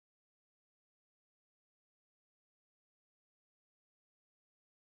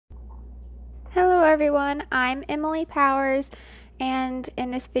Hello everyone, I'm Emily Powers, and in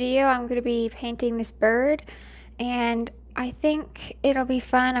this video I'm going to be painting this bird, and I think it'll be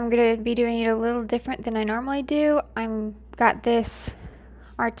fun. I'm going to be doing it a little different than I normally do. I've got this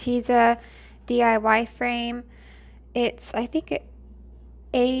ARTEZA DIY frame. It's, I think,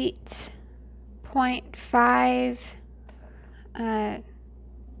 8.5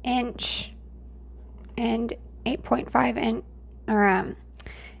 inch and 8.5 inch, or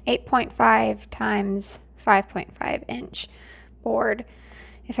 8.5 times 5.5 inch board,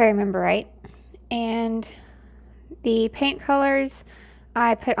 if I remember right. And the paint colors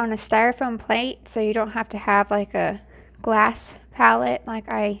I put on a styrofoam plate, so you don't have to have like a glass palette like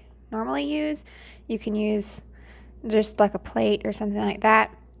I normally use. You can use just like a plate or something like that.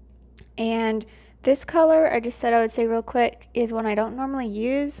 And this color, I just said I would say real quick, is one I don't normally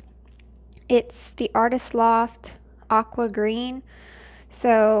use. It's the Loft Aqua Green.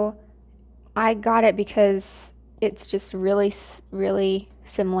 So I got it because it's just really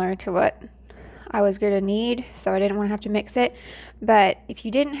similar to what I was going to need, so I didn't want to have to mix it. But if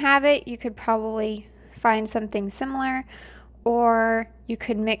you didn't have it, you could probably find something similar, or you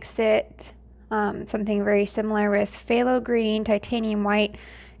could mix it something very similar with phthalo green, titanium white,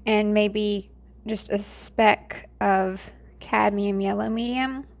 and maybe just a speck of cadmium yellow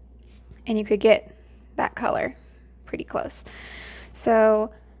medium, and you could get that color pretty close.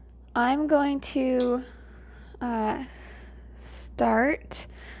 So I'm going to start.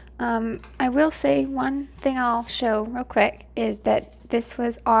 I will say one thing I'll show real quick is that this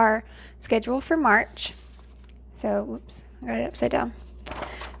was our schedule for March. So, whoops, I got it upside down.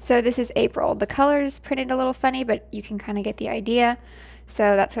 So this is April. The colors printed a little funny, but you can kind of get the idea.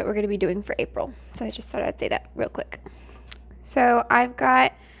 So that's what we're going to be doing for April. So I just thought I'd say that real quick. So I've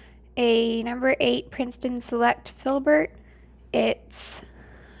got a number 8 Princeton Select Filbert. It's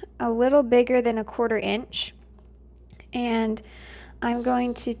a little bigger than 1/4 inch, and I'm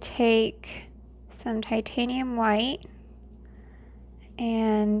going to take some titanium white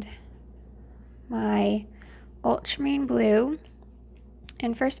and my Ultramarine Blue,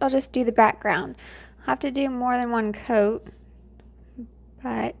 and first I'll just do the background. I'll have to do more than one coat,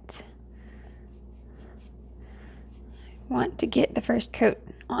 but I want to get the first coat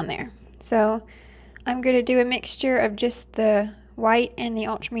on there. So I'm going to do a mixture of just the white and the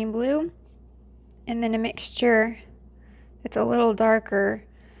ultramarine blue, and then a mixture that's a little darker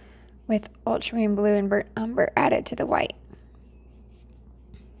with ultramarine blue and burnt umber added to the white.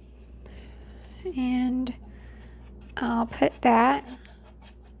 And I'll put that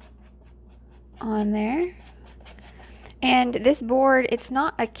on there. And this board, it's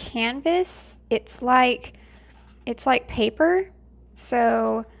not a canvas, it's like paper,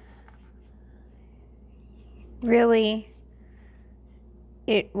 so really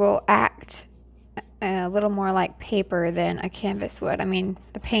it will act a little more like paper than a canvas would. I mean,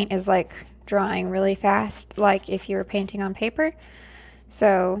 the paint is like drying really fast, like if you were painting on paper.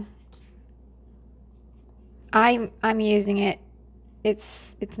 So I'm using it.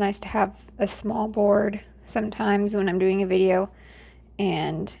 It's nice to have a small board sometimes when I'm doing a video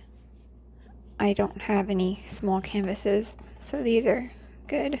and I don't have any small canvases, so these are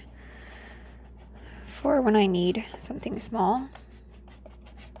good for when I need something small.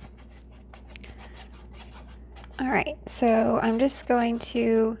 Alright, so I'm just going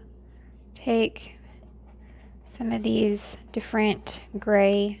to take some of these different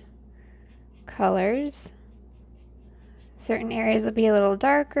gray colors. Certain areas will be a little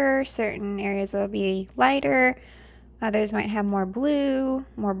darker, certain areas will be lighter, others might have more blue,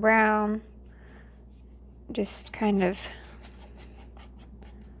 more brown. Just kind of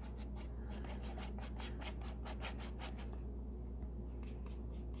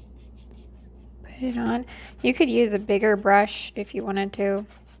put it on. You could use a bigger brush if you wanted to.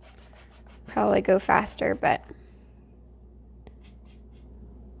 Probably go faster, but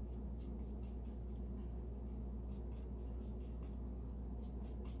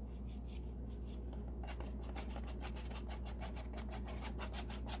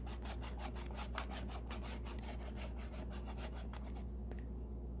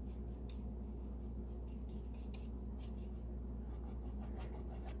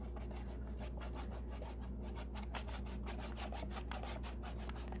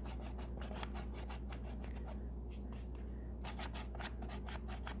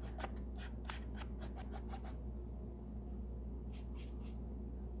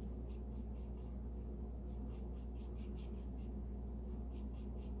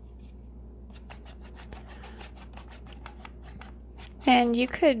and you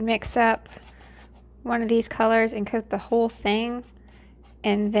could mix up one of these colors and coat the whole thing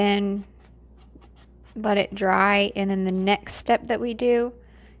and then let it dry, and then the next step that we do,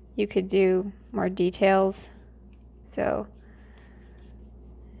 you could do more details. So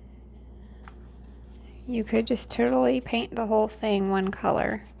you could just totally paint the whole thing one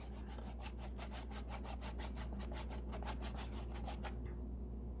color.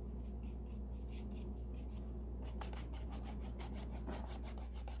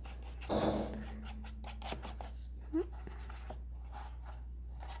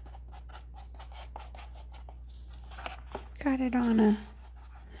 Got it on a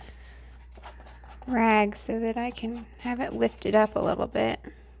rag so that I can have it lifted up a little bit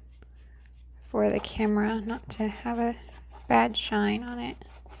for the camera, not to have a bad shine on it.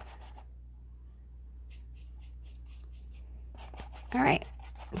 Alright,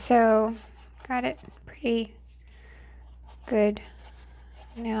 so got it pretty good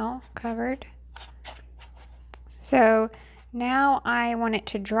now covered. So now I want it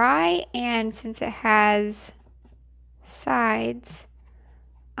to dry, and since it has sides,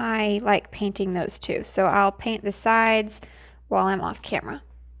 I like painting those too. So I'll paint the sides while I'm off camera.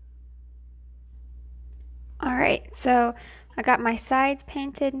 Alright, so I got my sides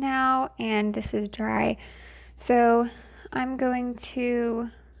painted now, and this is dry. So I'm going to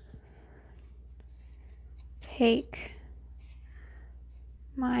take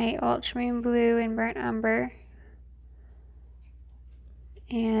my Ultramarine Blue and Burnt Umber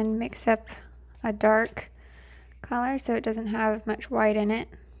and mix up a dark color so it doesn't have much white in it.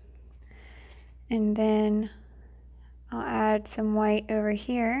 And then I'll add some white over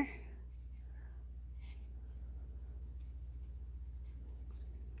here.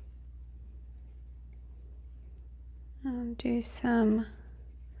 I'll do some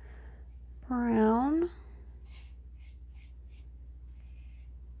brown.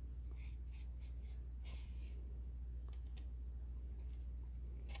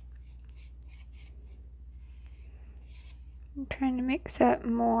 I'm trying to mix up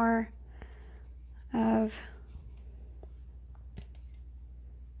more of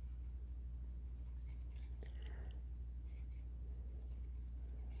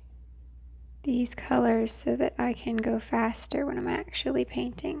these colors so that I can go faster when I'm actually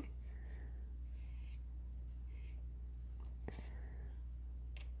painting.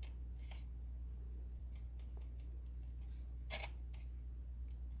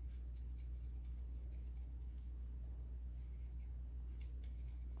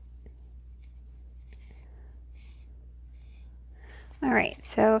 Alright,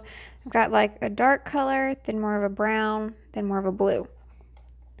 so I've got like a dark color, then more of a brown, then more of a blue.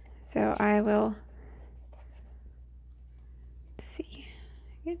 So I will see,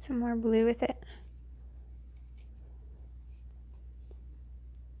 get some more blue with it.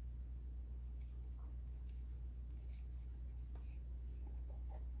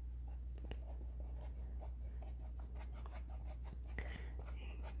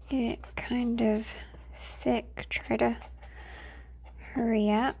 Get it kind of thick, try to hurry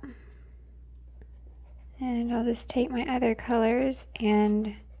up. And I'll just take my other colors,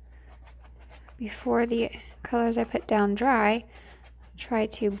 and before the colors I put down dry, try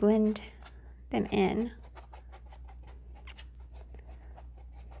to blend them in.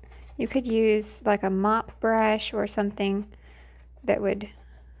 You could use like a mop brush or something that would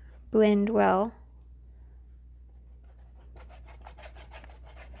blend well.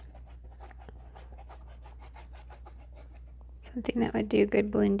 Something that would do good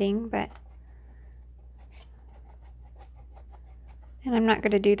blending, and I'm not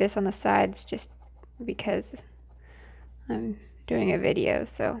going to do this on the sides just because I'm doing a video,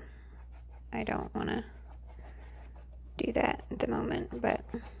 so I don't want to do that at the moment, but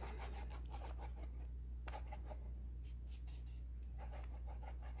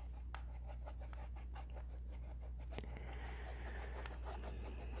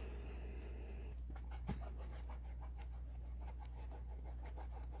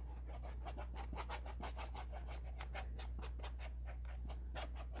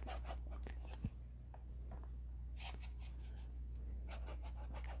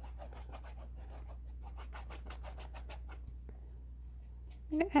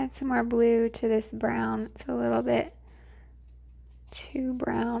I'm going to add some more blue to this brown. It's a little bit too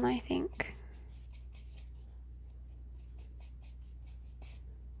brown, I think.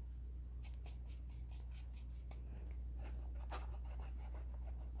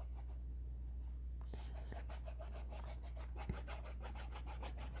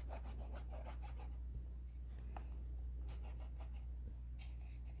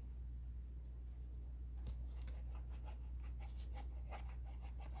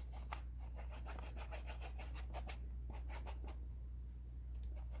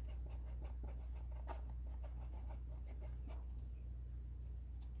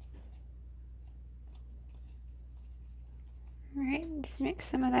 Just mix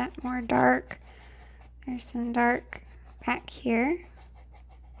some of that more dark. There's some dark back here.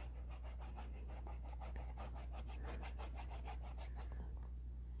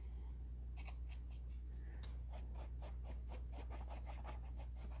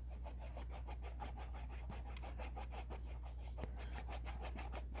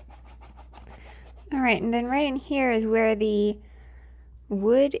 Alright, and then right in here is where the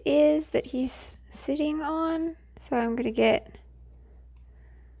wood is that he's sitting on. So I'm going to get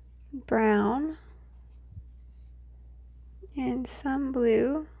brown and some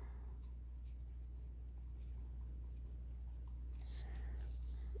blue.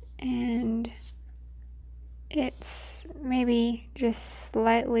 And it's maybe just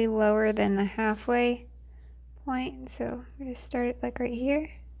slightly lower than the halfway point. So I'm going to start it like right here.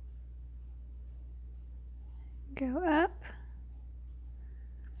 Go up.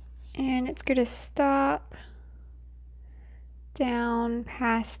 And it's going to stop down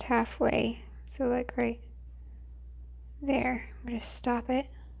past halfway. So like right there. I'm going to stop it.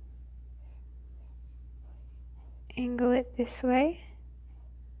 Angle it this way.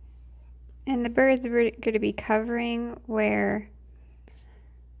 And the birds are going to be covering where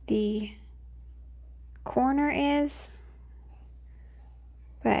the corner is.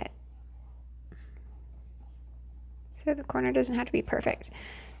 But so the corner doesn't have to be perfect.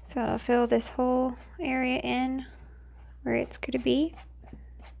 So I'll fill this whole area in where it's going to be.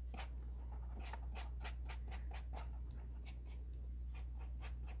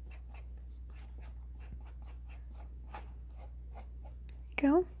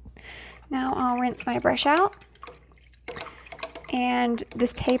 Go. Now I'll rinse my brush out. And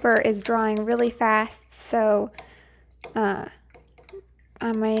this paper is drying really fast, so I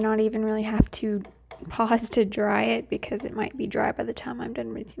may not even really have to pause to dry it because it might be dry by the time I'm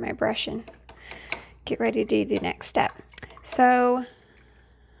done rinsing my brush and get ready to do the next step. So,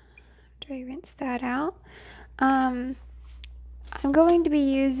 do I rinse that out? I'm going to be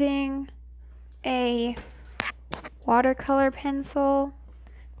using a watercolor pencil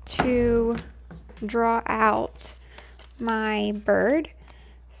to draw out my bird.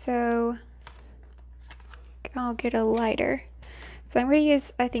 So, I'll get a lighter. So I'm going to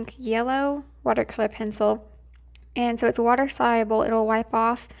use, I think, yellow watercolor pencil. And so it's water soluble. It'll wipe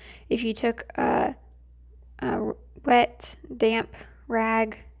off if you took a wet, damp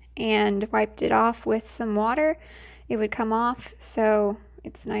rag and wiped it off with some water. It would come off, so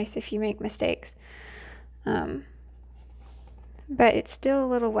it's nice if you make mistakes. But it's still a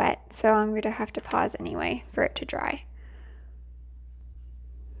little wet, so I'm going to have to pause anyway for it to dry.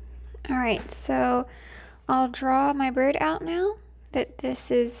 Alright, so I'll draw my bird out now that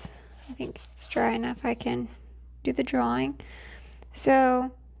this is, I think it's dry enough I can do the drawing.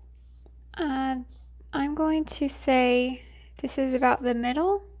 So I'm going to say this is about the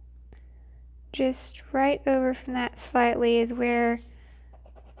middle. Just right over from that slightly is where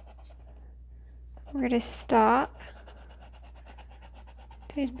we're going to stop.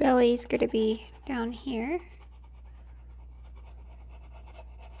 So his belly is going to be down here.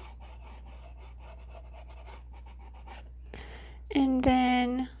 And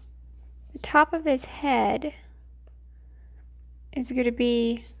then the top of his head is going to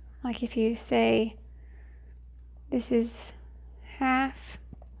be, like if you say, this is half,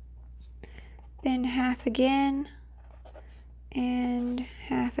 then half again, and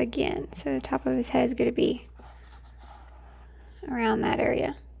half again. So the top of his head is going to be around that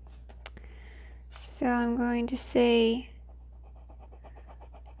area. So I'm going to say,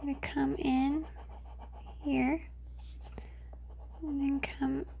 I'm going to come in here. And then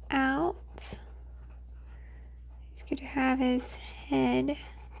come out. He's going to have his head.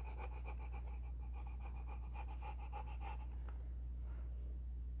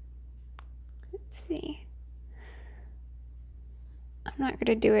 Let's see. I'm not going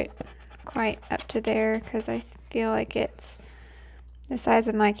to do it quite up to there because I feel like it's the size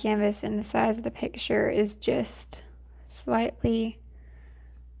of my canvas and the size of the picture is just slightly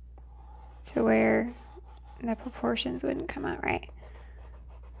to where the proportions wouldn't come out right.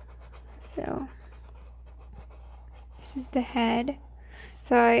 So this is the head.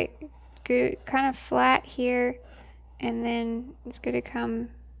 So I go kind of flat here, and then it's going to come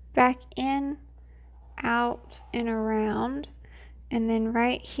back in, out, and around. And then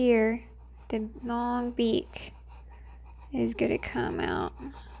right here, the long beak is going to come out.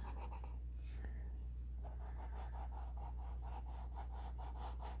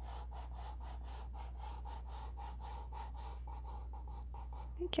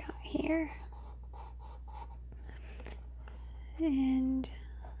 Out here, and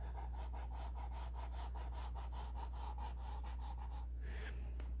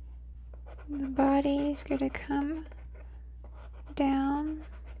The body is going to come down.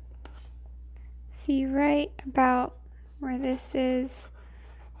 See right about where this is.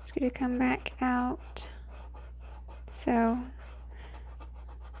 It's going to come back out. So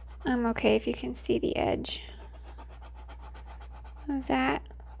I'm okay if you can see the edge of that.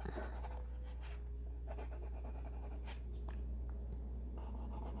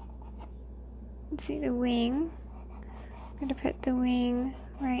 Let's see the wing. I'm going to put the wing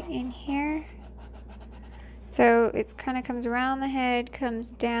right in here. So it kind of comes around the head, comes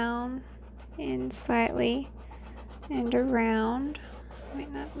down in slightly and around.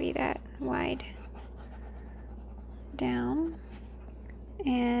 Might not be that wide. Down.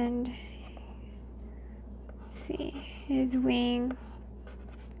 And let's see, his wing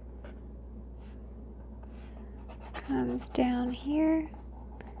comes down here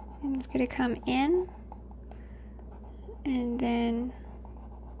and it's going to come in, and then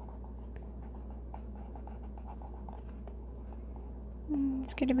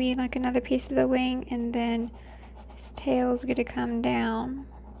it's going to be like another piece of the wing, and then his tail is going to come down.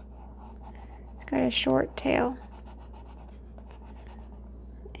 It's got a short tail.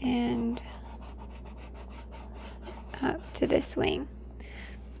 And up to this wing.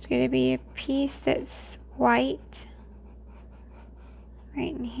 It's going to be a piece that's white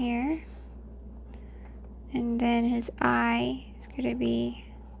right in here. And then his eye is going to be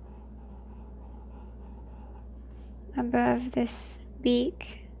above this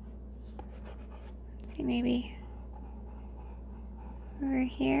beak. Let's see, maybe over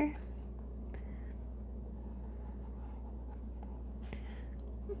here.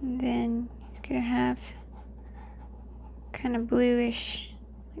 And then he's going to have kind of bluish,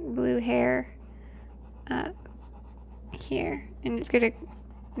 like blue hair up here. And it's going to,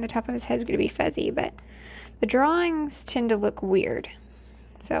 the top of his head is going to be fuzzy, but the drawings tend to look weird.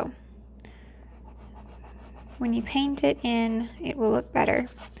 So when you paint it in, it will look better.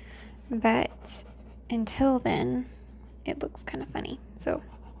 But until then, it looks kind of funny. So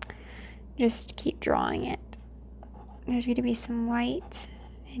just keep drawing it. There's going to be some white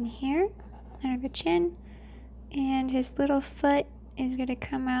in here under the chin, and his little foot is going to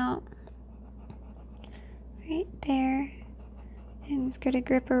come out right there, and it's going to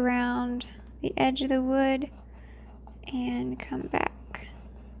grip around the edge of the wood and come back.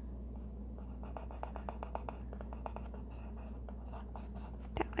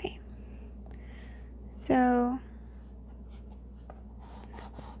 That way. So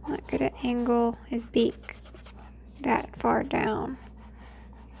I'm not going to angle his beak that far down.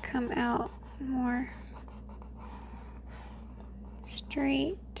 Come out more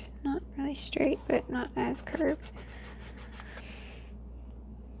straight, not really straight, but not as curved.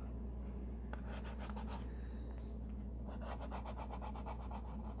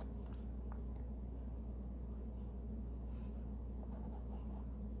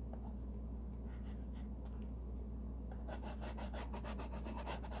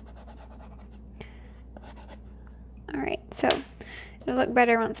 All right, so it'll look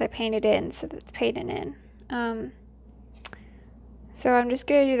better once I paint it in, so that it's painted in. So I'm just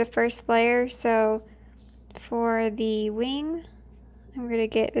going to do the first layer. So for the wing, I'm going to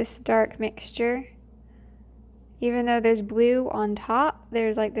get this dark mixture. Even though there's blue on top,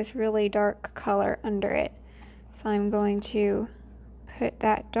 there's like this really dark color under it. So I'm going to put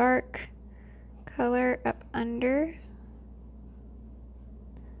that dark color up under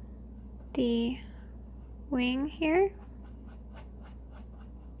the wing here.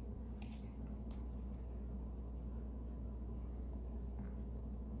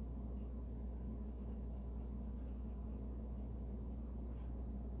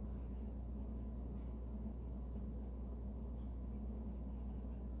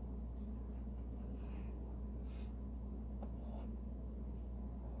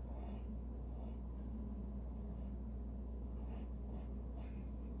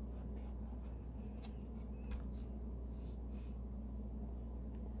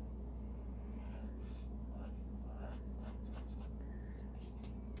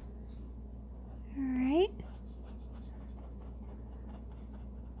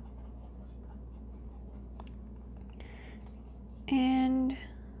 And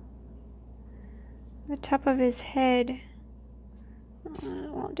the top of his head, I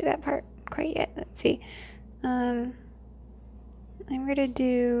won't do that part quite yet. Let's see. I'm going to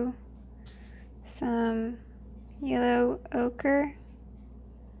do some yellow ochre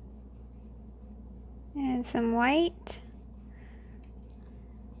and some white,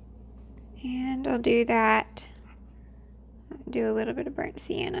 and I'll do that. I'll do a little bit of burnt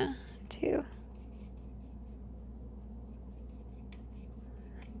sienna too.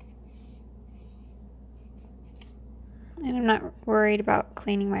 And I'm not worried about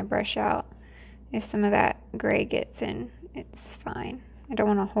cleaning my brush out. If some of that gray gets in, it's fine. I don't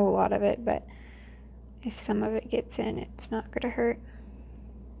want a whole lot of it, but if some of it gets in, it's not going to hurt.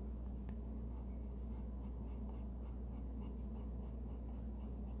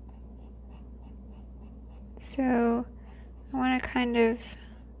 So I want to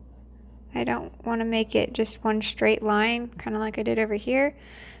I don't want to make it just one straight line, kind of like I did over here.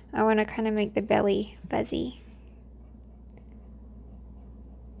 I want to kind of make the belly fuzzy.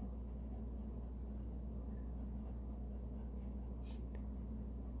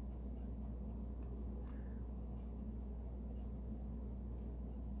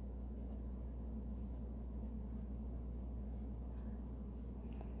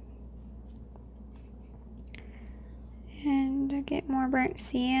 And I get more burnt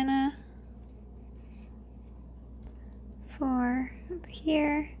sienna for up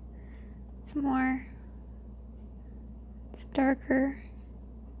here. Some more. It's darker.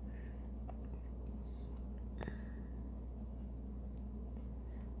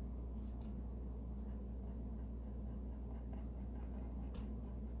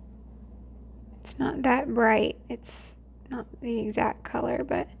 It's not that bright. It's not the exact color,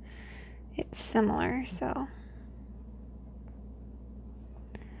 but it's similar, so.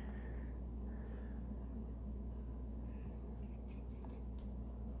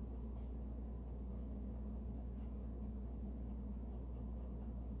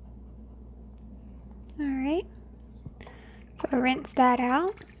 Alright, so I rinse that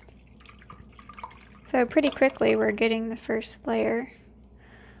out. So pretty quickly we're getting the first layer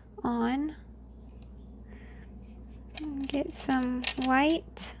on. And get some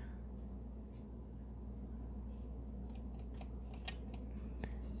white.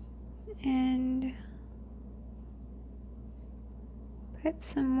 And put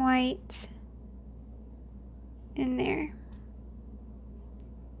some white in there.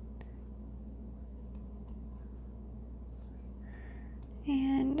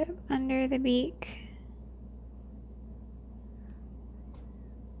 And under the beak.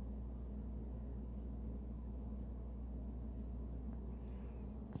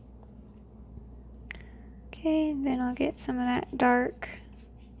 Okay, then I'll get some of that dark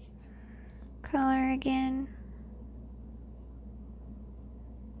color again.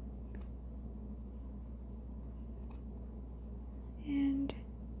 And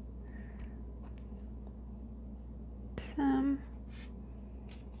some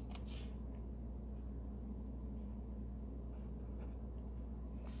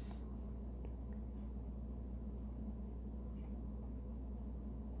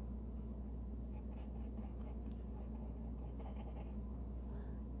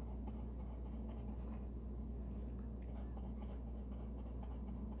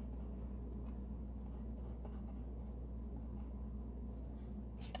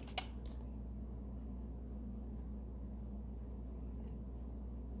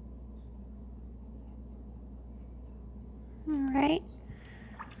Alright.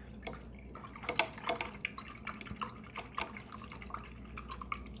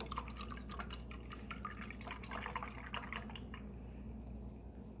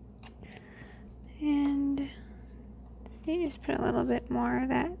 And you just put a little bit more of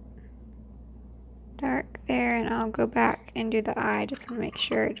that dark there, and I'll go back and do the eye. Just want to make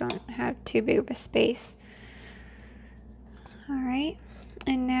sure I don't have too big of a space. Alright,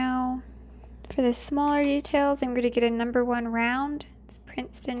 and now for the smaller details, I'm going to get a #1 round. It's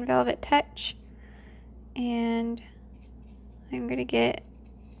Princeton Velvetouch. And I'm going to get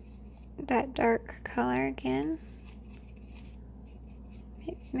that dark color again.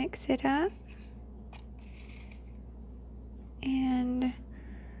 Mix it up. And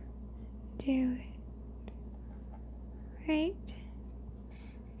do it right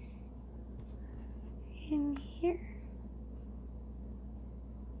in here.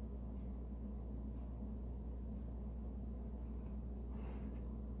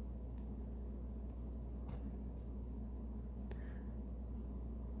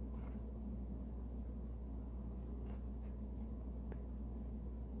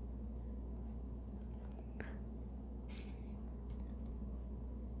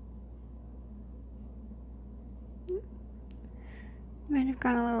 Might have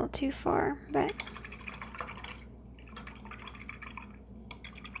gone a little too far, but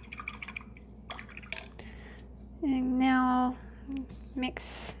and now I'll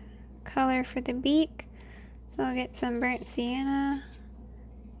mix color for the beak. So I'll get some burnt sienna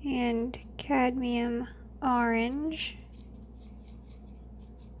and cadmium orange,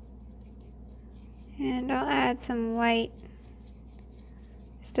 and I'll add some white,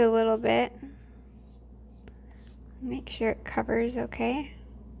 just a little bit. Make sure it covers okay.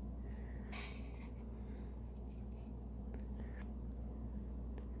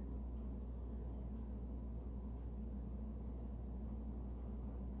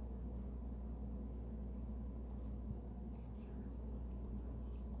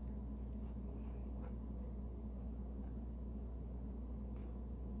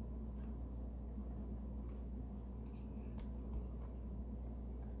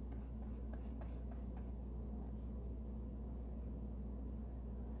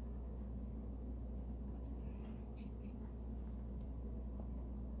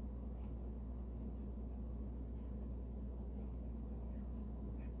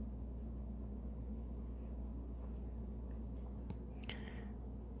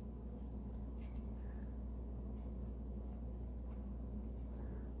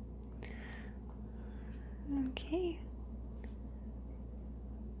 Okay.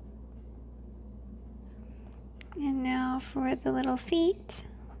 And now for the little feet,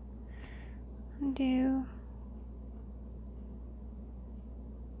 I'll do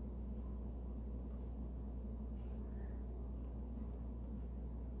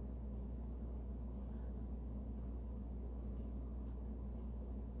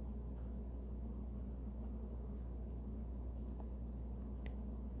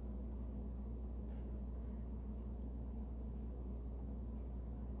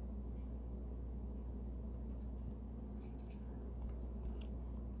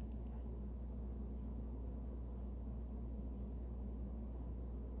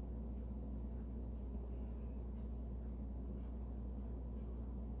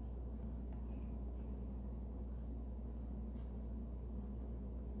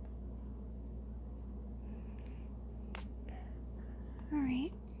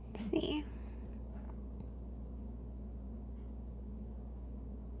Alright, let's see.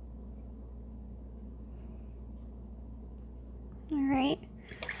 Alright,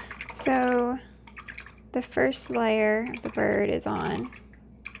 so the first layer of the bird is on.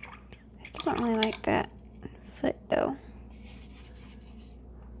 I still don't really like that foot though.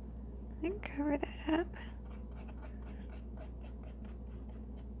 I can cover that up.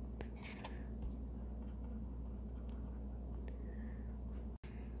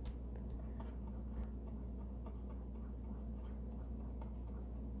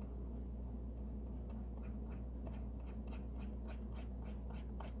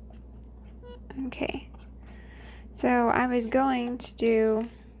 Okay, so I was going to do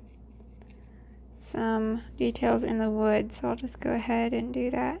some details in the wood, so I'll just go ahead and do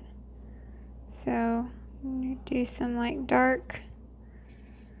that. So I'm going to do some like dark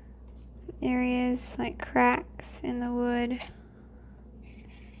areas, like cracks in the wood.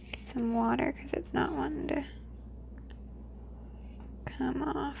 Get some water because it's not wanting to come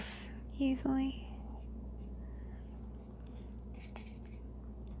off easily.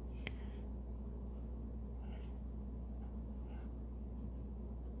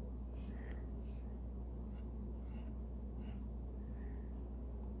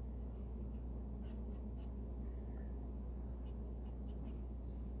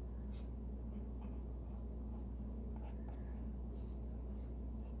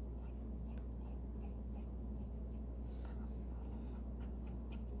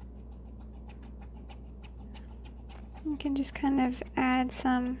 You can just kind of add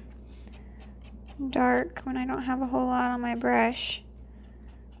some dark when I don't have a whole lot on my brush.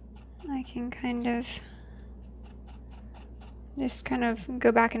 I can kind of just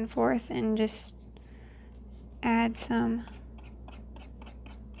go back and forth and just add some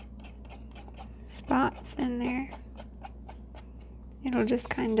spots in there. It'll just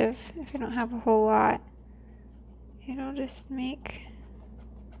kind of, if you don't have a whole lot, it'll just make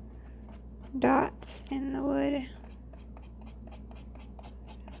dots in the wood.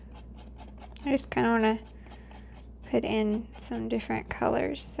 I just kind of want to put in some different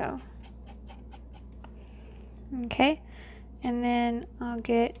colors, so. Okay, and then I'll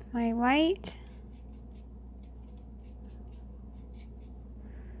get my white.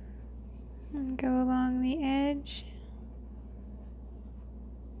 And go along the edge.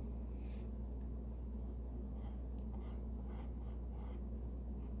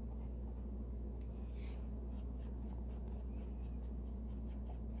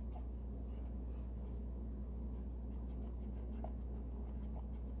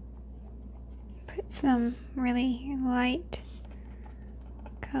 Some really light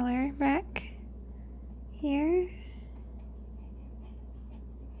color back here.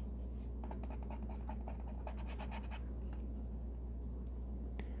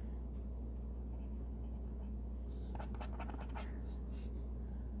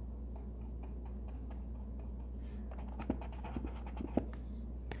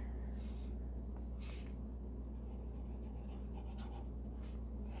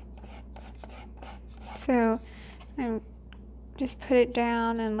 So I'm just put it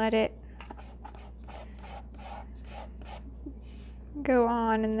down and let it go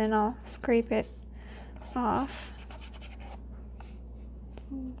on, and then I'll scrape it off.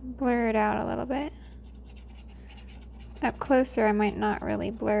 Blur it out a little bit. Up closer I might not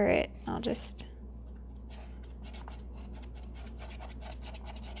really blur it. I'll just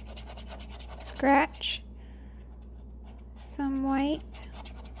scratch some white.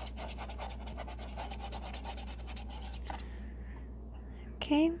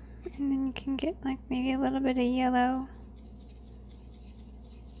 Okay, and then you can get like maybe a little bit of yellow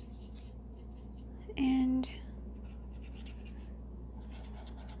and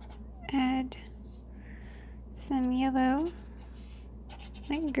add some yellow,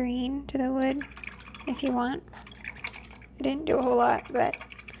 like green, to the wood if you want. I didn't do a whole lot, but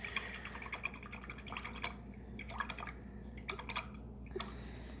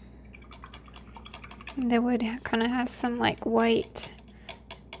the wood kind of has some like white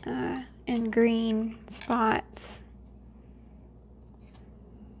and green spots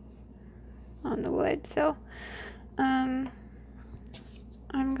on the wood. So I'm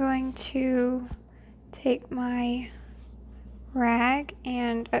going to take my rag,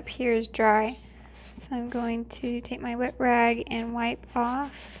 and up here is dry, so I'm going to take my wet rag and wipe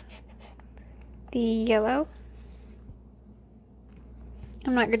off the yellow.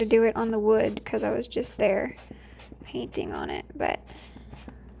 I'm not going to do it on the wood because I was just there painting on it, but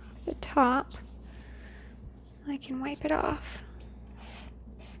the top I can wipe it off.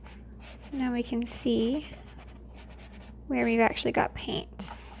 So now we can see where we've actually got paint.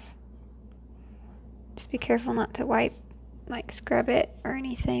 Just be careful not to wipe, like scrub it or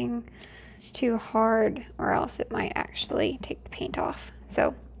anything too hard, or else it might actually take the paint off.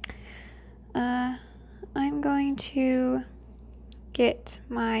 So I'm going to get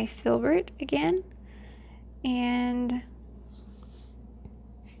my Filbert again, and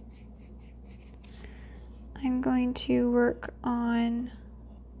I'm going to work on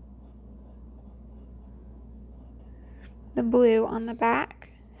the blue on the back.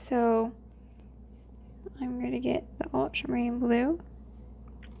 So I'm going to get the Ultramarine Blue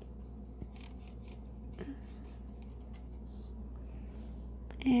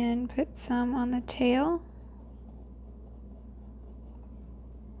and put some on the tail.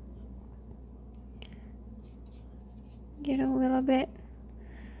 Get a little bit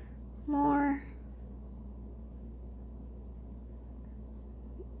more,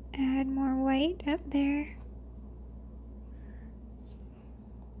 add more white up there.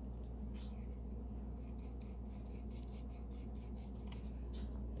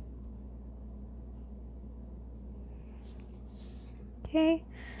 Okay,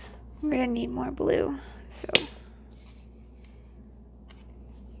 I'm gonna need more blue, so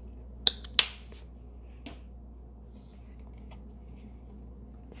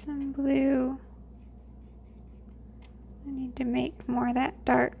some blue. I need to make more of that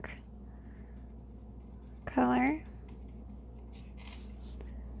dark color,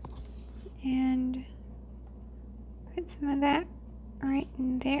 and put some of that right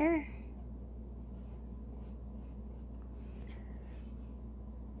in there.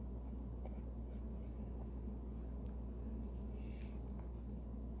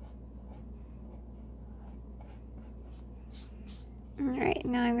 Alright,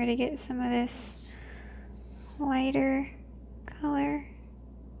 now I'm going to get some of this lighter color.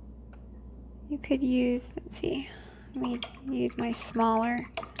 You could use, let's see, let me use my smaller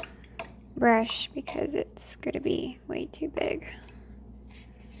brush because it's going to be way too big.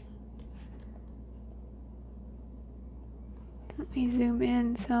 Let me zoom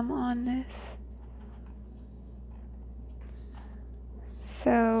in some on this.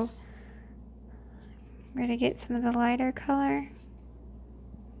 So I'm going to get some of the lighter color,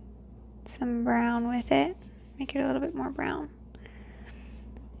 some brown with it, make it a little bit more brown,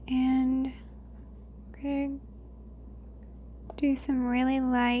 and I'm going to do some really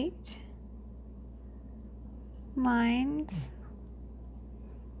light lines.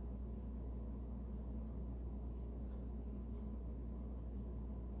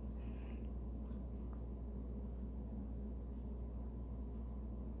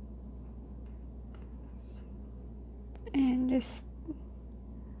 And just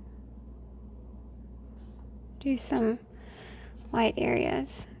do some light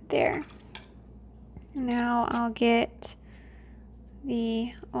areas there. Now I'll get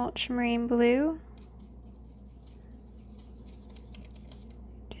the Ultramarine Blue,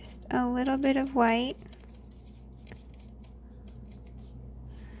 just a little bit of white,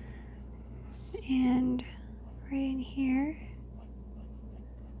 and right in here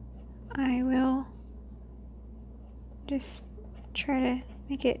I will just try to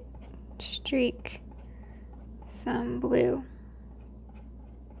make it streak some blue.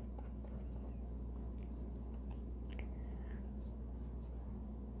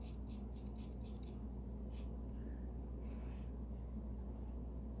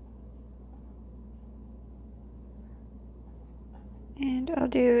 And I'll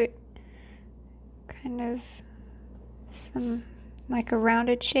do kind of some, like a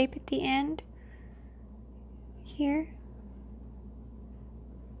rounded shape at the end here.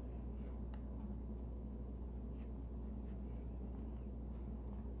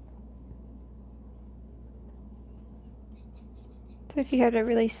 So if you had a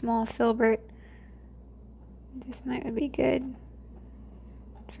really small filbert, this might be good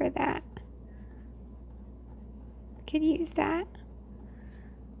for that. Could use that.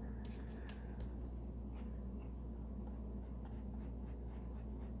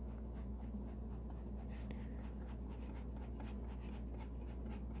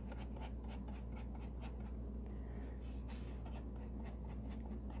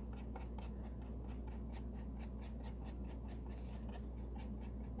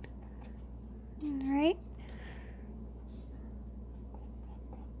 Alright.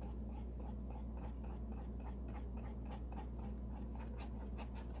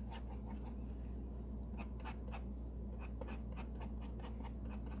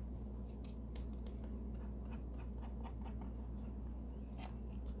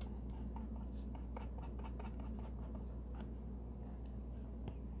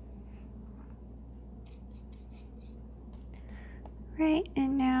 Right,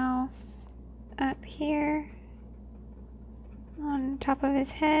 and now up here on top of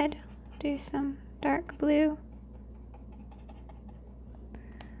his head, do some dark blue.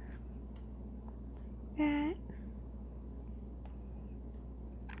 That.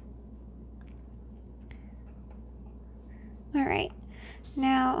 Alright,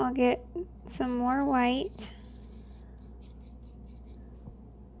 now I'll get some more white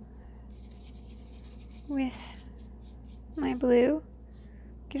with my blue.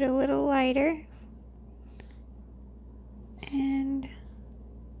 Get a little lighter and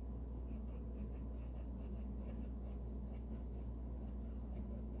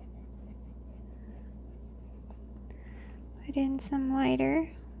put in some lighter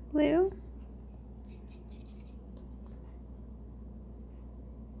blue.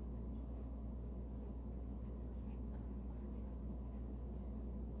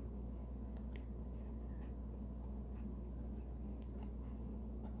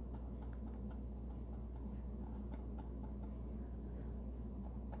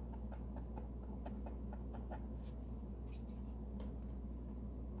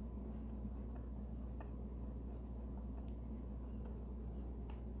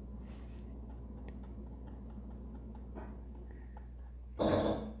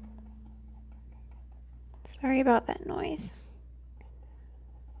 Sorry about that noise.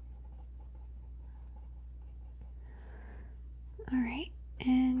 Alright,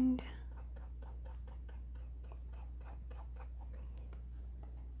 and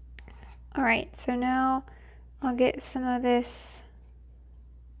alright, so now I'll get some of this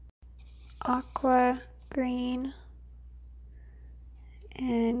Aqua Green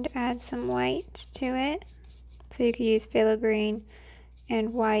and add some white to it. So you could use phthalo green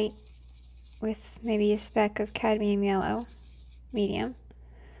and white with maybe a speck of cadmium yellow medium.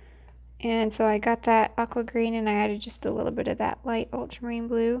 And so I got that aqua green and I added just a little bit of that light ultramarine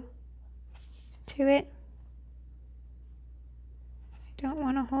blue to it. I don't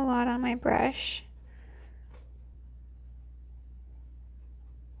want a whole lot on my brush.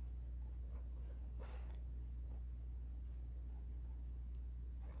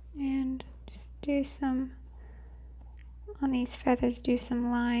 And just do some, on these feathers, do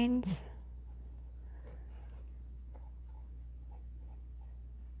some lines.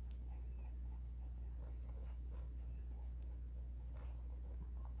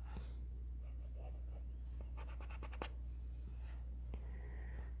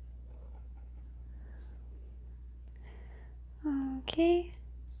 Okay.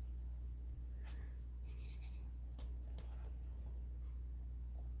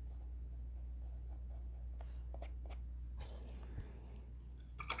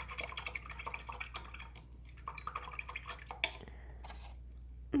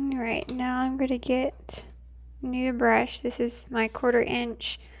 Alright, now I'm going to get a new brush. This is my 1/4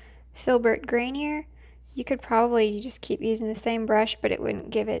 inch Filbert Grainier. You could probably just keep using the same brush, but it wouldn't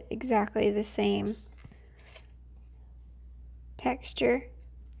give it exactly the same texture.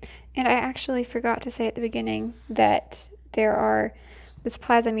 And I actually forgot to say at the beginning that the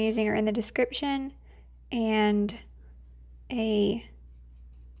supplies I'm using are in the description, and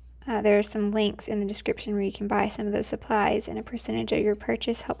there are some links in the description where you can buy some of those supplies, and a percentage of your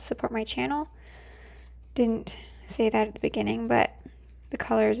purchase helps support my channel. Didn't say that at the beginning, but the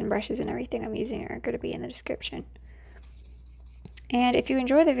colors and brushes and everything I'm using are going to be in the description. And if you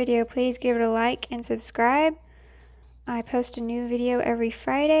enjoy the video, please give it a like and subscribe. I post a new video every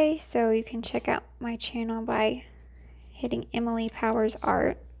Friday, so you can check out my channel by hitting Emily Powers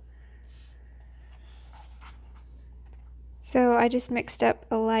Art. So I just mixed up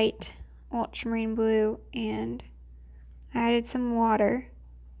a light ultramarine blue and added some water.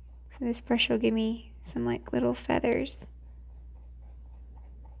 So this brush will give me some like little feathers.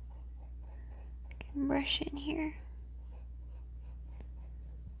 I can brush in here.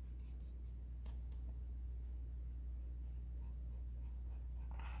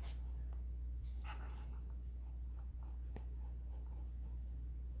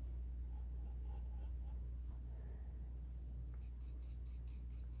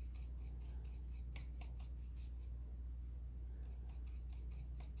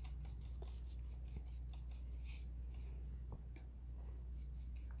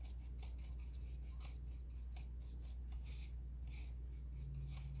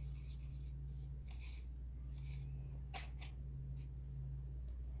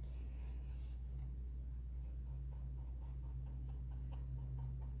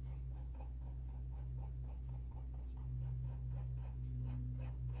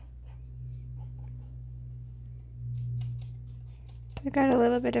 I got a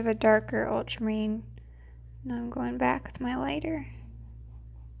little bit of a darker ultramarine. Now I'm going back with my lighter.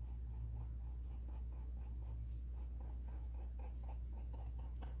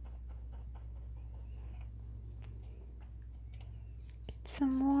 Get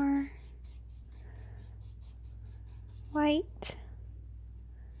some more white.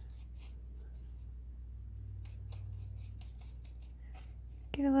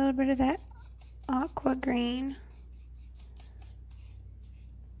 Get a little bit of that Aqua Green.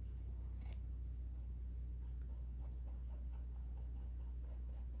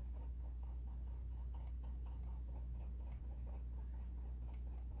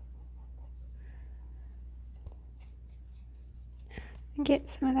 Get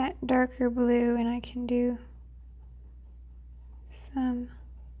some of that darker blue, and I can do some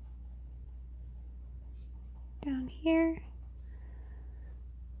down here.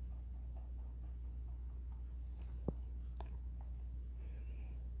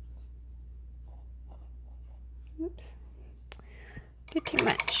 Oops, did too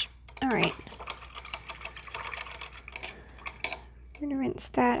much. All right, I'm gonna rinse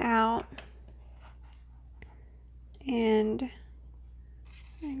that out, and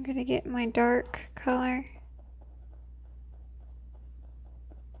I'm gonna get my dark color.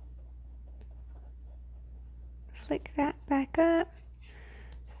 Flick that back up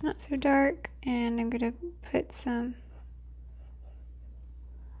so it's not so dark, and I'm gonna put some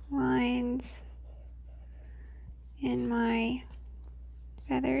lines in my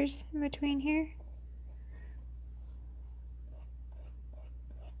feathers in between here.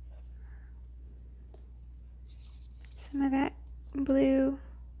 Some of that blue.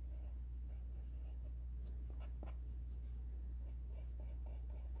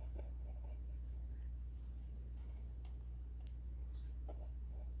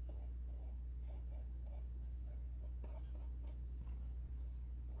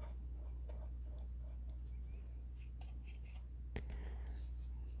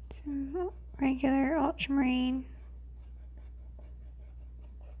 Some regular ultramarine.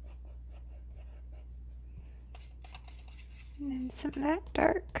 And then some of that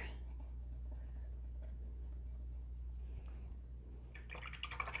dark.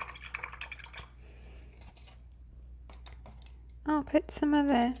 I'll put some of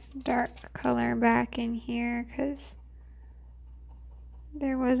the dark color back in here because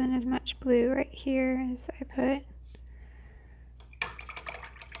there wasn't as much blue right here as I put.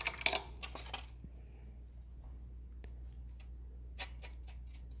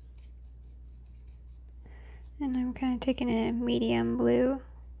 And I'm kind of taking a medium blue,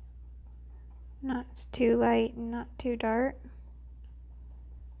 not too light and not too dark.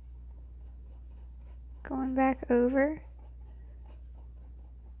 Going back over.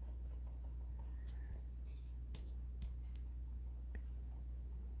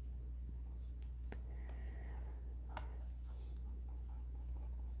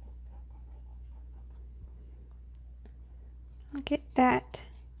 I'll get that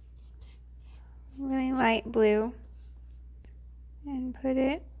really light blue and put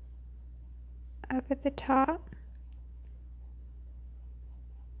it up at the top.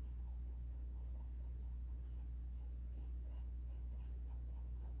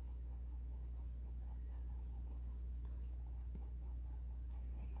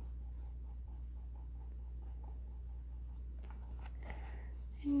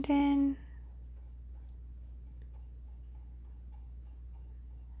 And then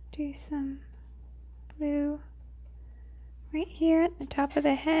do some blue right here at the top of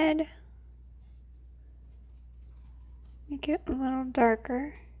the head. Make it a little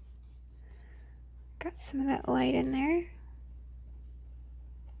darker. Got some of that light in there.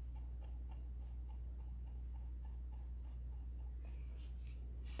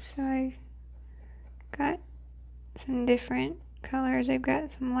 So I got some different colors. I've got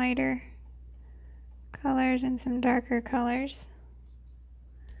some lighter colors and some darker colors.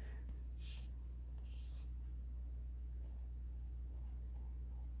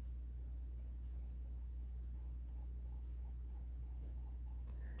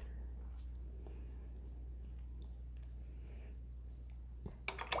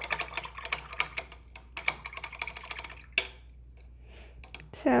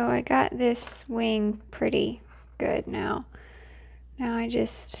 So I got this wing pretty good now. Now I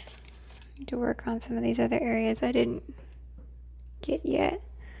just need to work on some of these other areas I didn't get yet.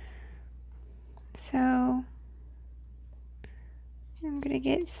 So I'm gonna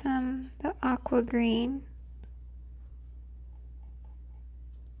get the Aqua Green.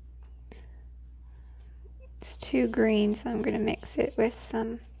 It's too green, so I'm gonna mix it with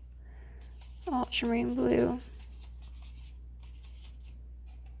some Ultramarine Blue.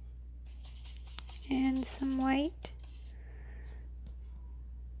 And some white.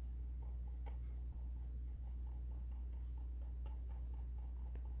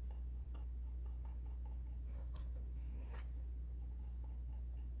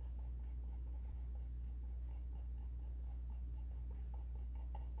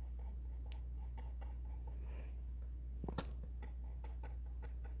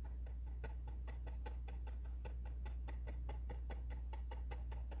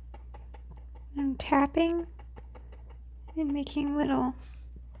 I'm tapping and making little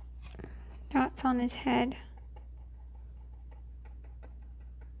dots on his head.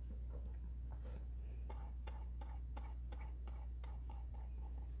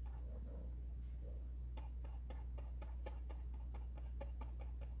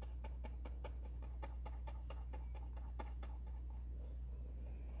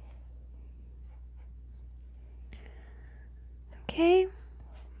 Okay.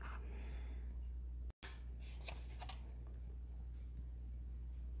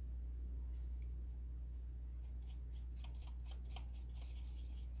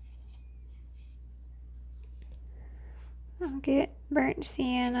 I'll get burnt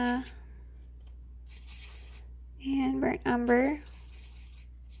sienna and burnt umber.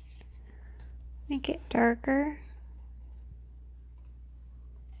 Make it darker.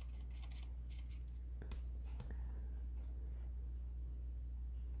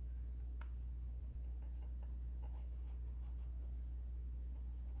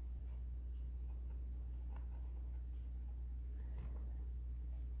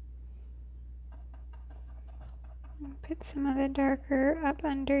 Put some of the darker up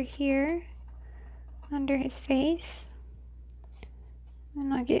under here, under his face.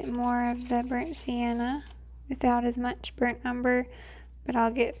 Then I'll get more of the burnt sienna without as much burnt umber, but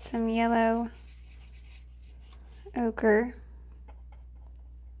I'll get some yellow ochre.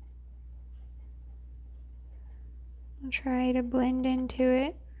 I'll try to blend into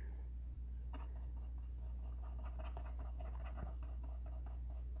it.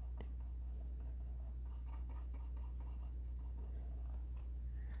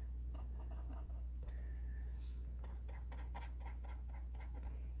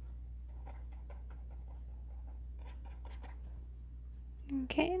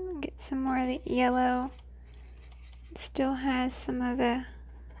 Okay, and get some more of the yellow. It still has some of the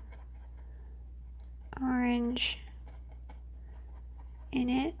orange in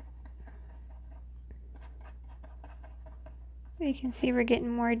it. You can see we're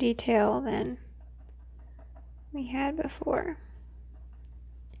getting more detail than we had before.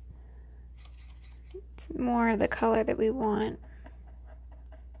 It's more of the color that we want.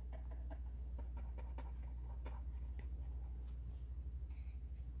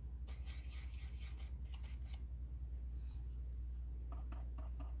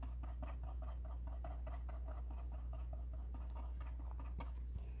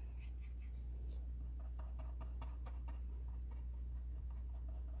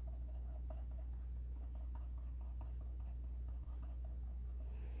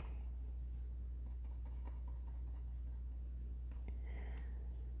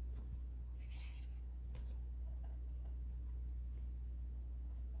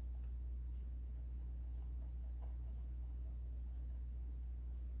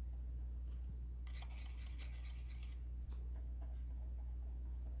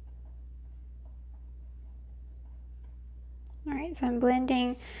 Alright, so I'm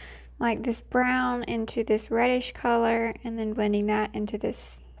blending like this brown into this reddish color and then blending that into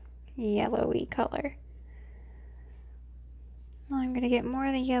this yellowy color. Now I'm going to get more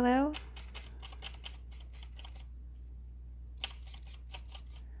of the yellow.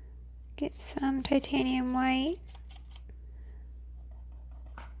 Get some titanium white.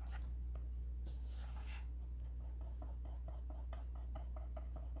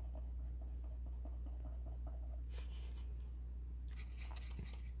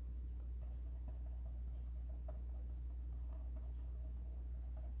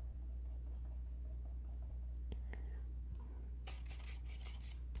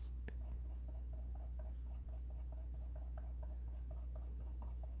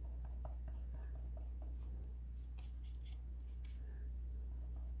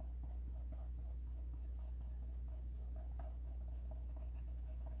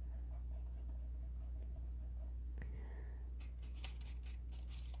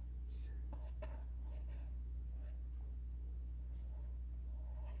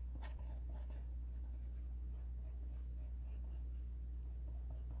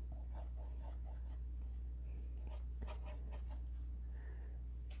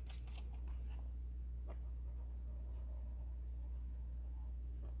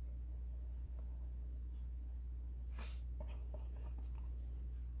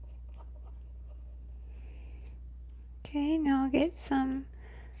 Okay, now I'll get some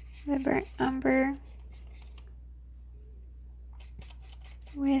of the burnt umber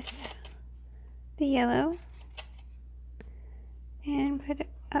with the yellow and put it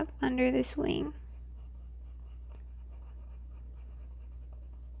up under this wing.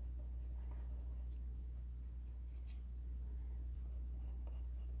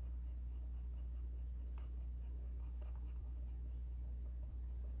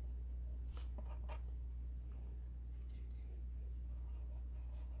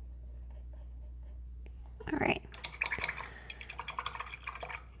 Alright,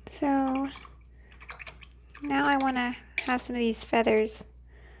 so now I want to have some of these feathers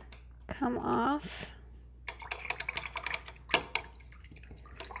come off.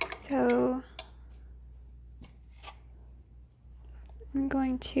 So I'm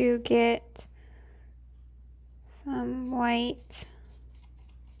going to get some white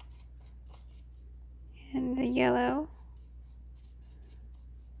and the yellow.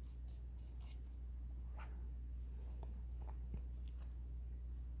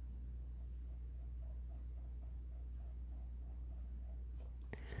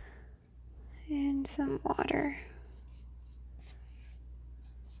 And some water.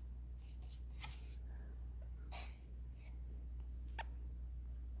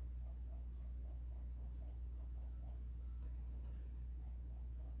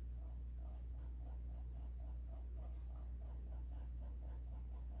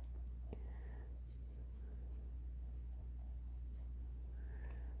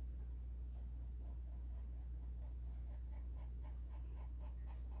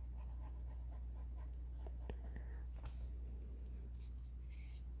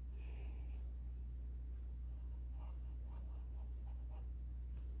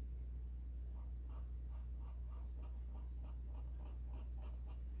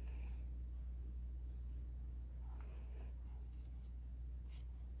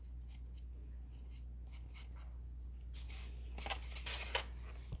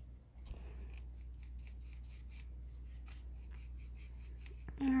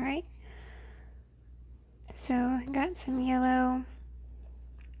 Alright, so I got some yellow,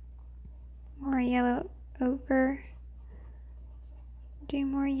 more yellow ochre, do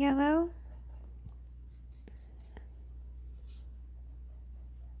more yellow.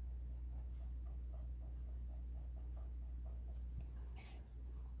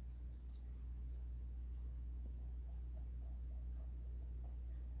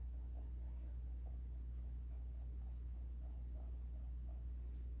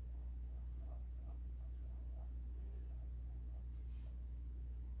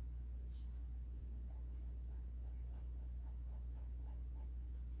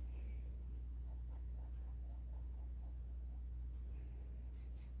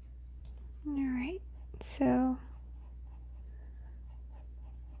 Alright, so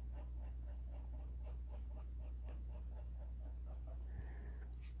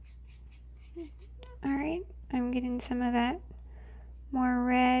alright, I'm getting some of that more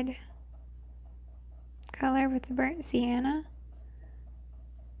red color with the burnt sienna.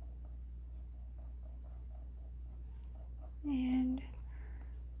 And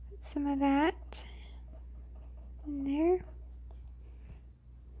put some of that in there.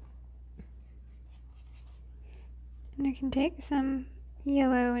 And can take some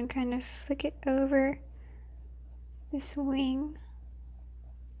yellow and kind of flick it over this wing.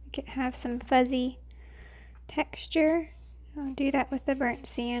 Make it have some fuzzy texture. I'll do that with the burnt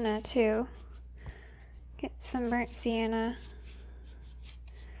sienna too. Get some burnt sienna.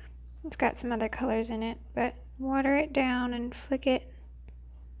 It's got some other colors in it, but water it down and flick it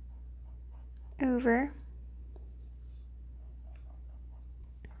over.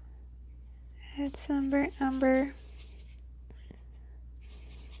 Add some burnt umber.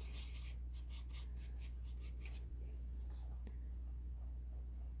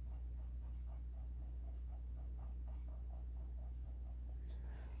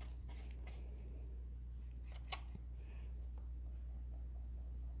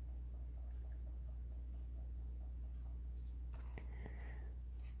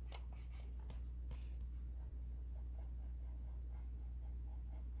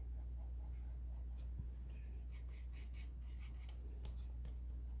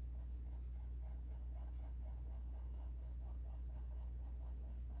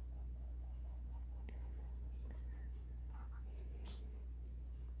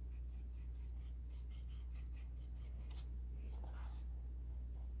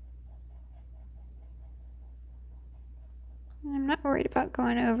 I'm not worried about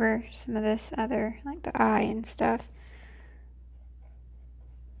going over some of this other, like the eye and stuff.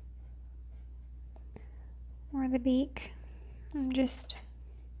 Or the beak. I'm just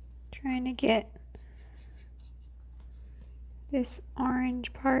trying to get this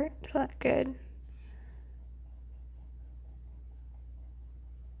orange part to look good.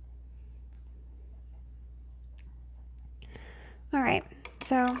 Alright,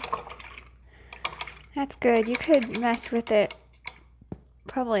 so that's good. You could mess with it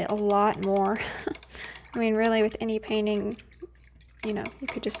probably a lot more. I mean, really, with any painting, you know, you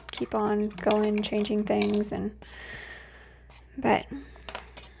could just keep on going, changing things, but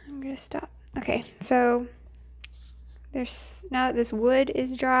I'm gonna stop. Okay, so now that this wood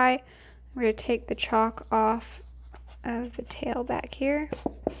is dry, I'm gonna take the chalk off of the tail back here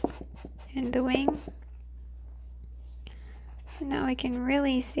and the wing. So now we can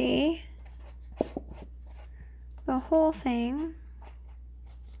really see the whole thing.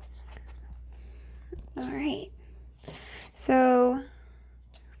 Alright, so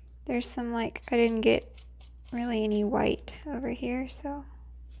there's some, like, I didn't get really any white over here, so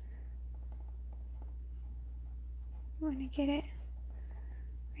I want to get it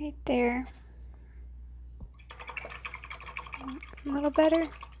right there. A little better.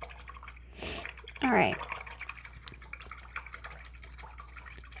 Alright.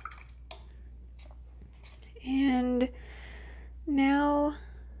 And now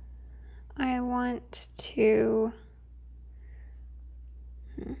I want to,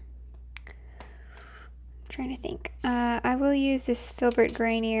 trying to think. I will use this Filbert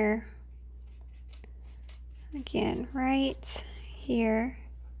Grainier again right here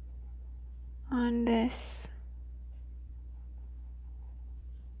on this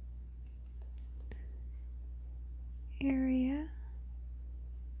area.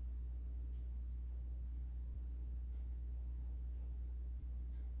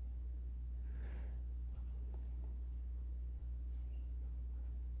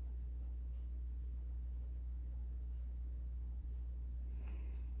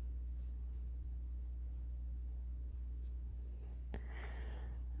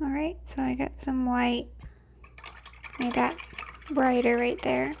 Alright, so I got some white, made that brighter right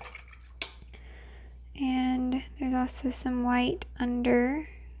there. And there's also some white under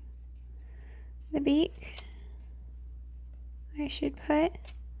the beak I should put.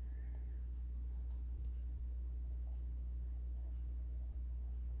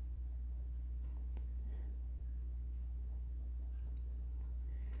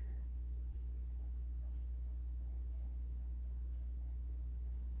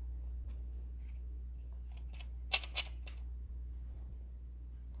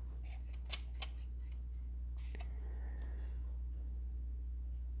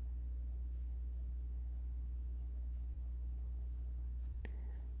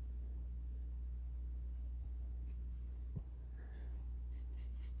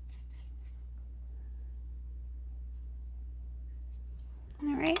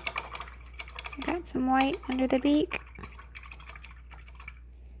 Alright, I got some white under the beak.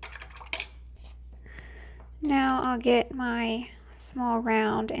 Now I'll get my small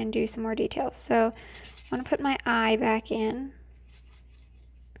round and do some more details. So I want to put my eye back in.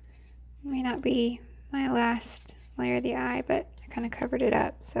 It may not be my last layer of the eye, but I kind of covered it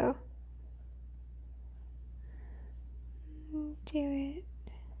up, so do it.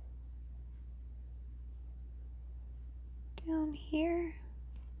 down here.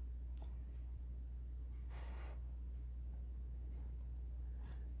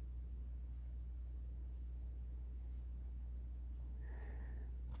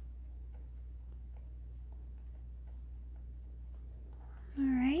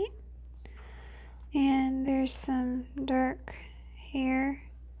 Alright, and there's some dark hair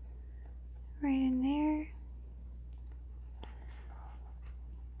right in there.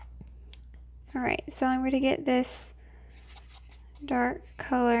 Alright, so I'm going to get this dark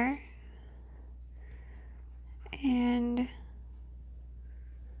color and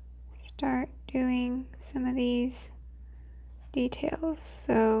start doing some of these details.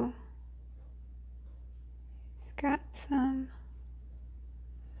 So it's got some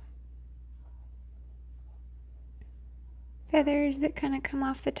feathers that kind of come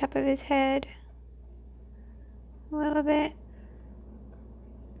off the top of his head a little bit.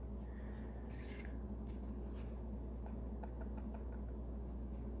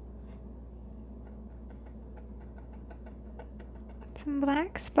 Some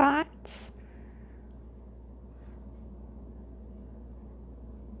black spots.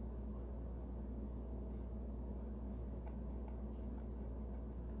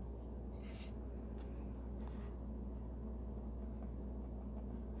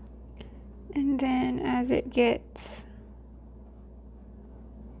 And then as it gets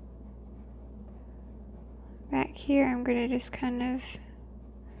back here, I'm going to just kind of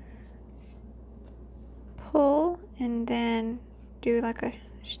pull and then do like a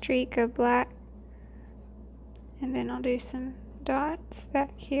streak of black, and then I'll do some dots back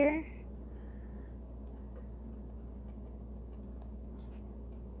here.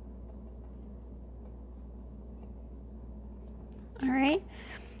 Alright,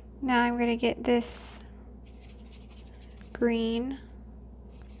 now I'm going to get this green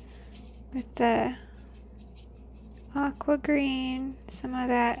with the Aqua Green, some of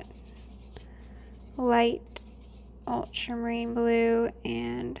that light Ultramarine Blue,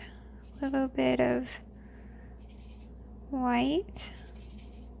 and a little bit of white.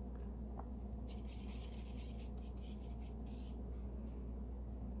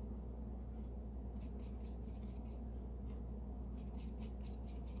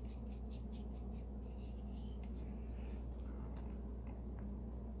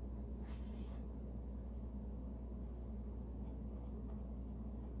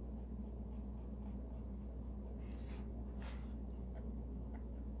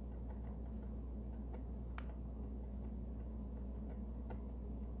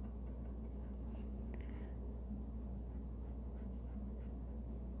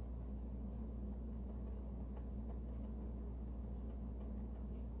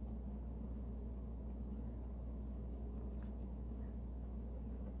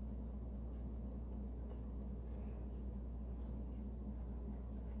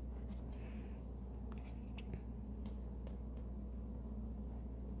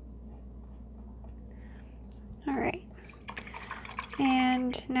 Alright,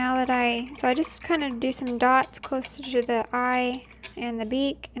 and now that so I just kind of do some dots closer to the eye and the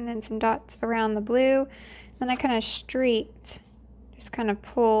beak, and then some dots around the blue. Then I kind of streaked, just kind of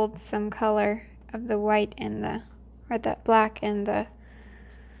pulled some color of the white and the black and the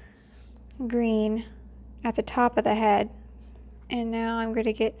green at the top of the head. And now I'm going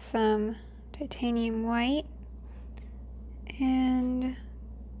to get some titanium white and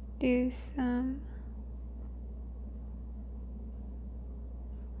do some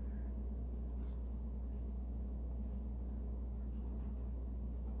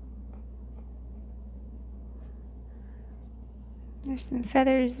there's some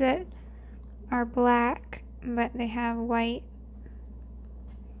feathers that are black, but they have white.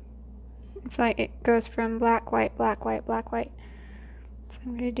 It's like it goes from black, white, black, white, black, white. So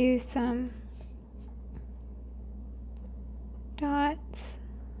I'm going to do some dots.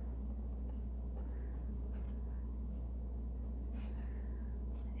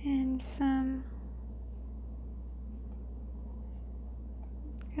 And some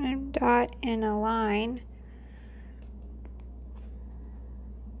kind of dot in a line.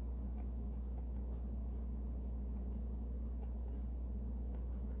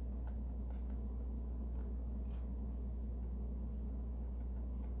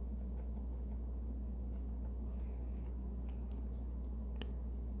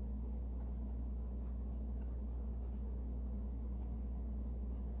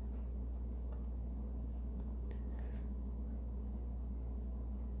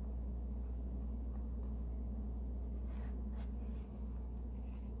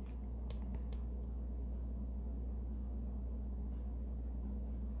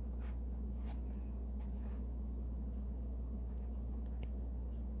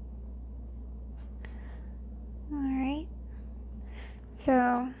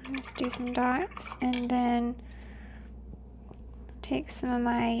 So just do some dots and then take some of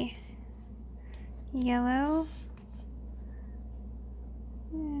my yellow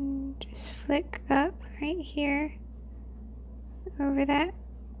and just flick up right here over that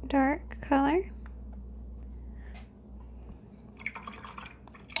dark color.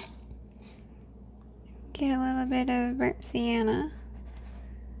 Get a little bit of burnt sienna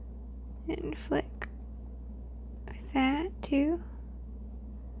and flick with that too.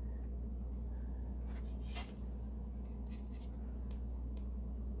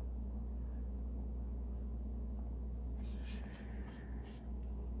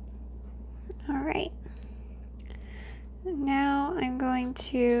 Alright, now I'm going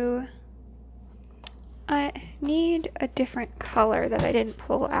to, I need a different color that I didn't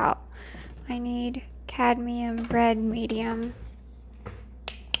pull out. I need Cadmium Red Medium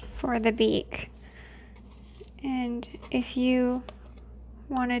for the beak. And if you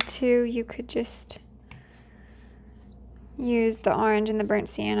wanted to, you could just use the orange and the burnt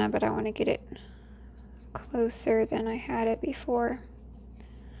sienna, but I want to get it closer than I had it before.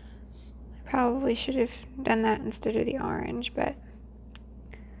 I probably should have done that instead of the orange, but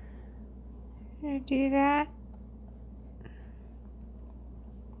I'm going to do that.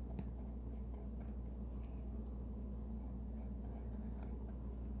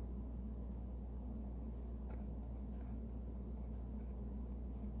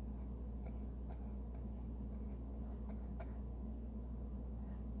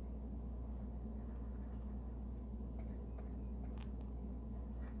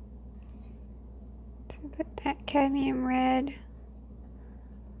 Put that cadmium red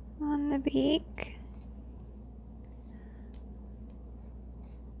on the beak.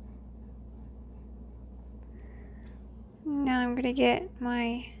 Now I'm going to get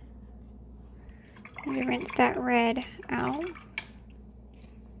my, I'm going to rinse that red out.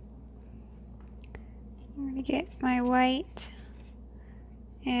 I'm going to get my white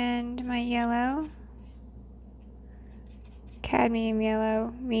and my yellow. Cadmium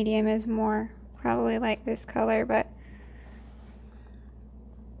yellow medium is more probably like this color, but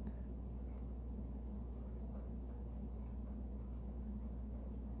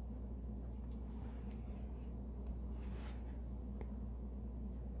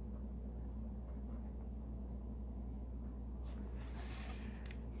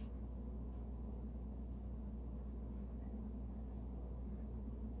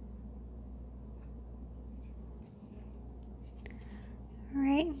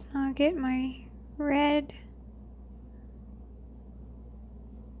alright, I'll get my red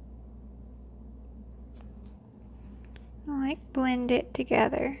I'll like blend it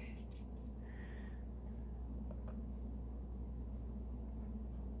together.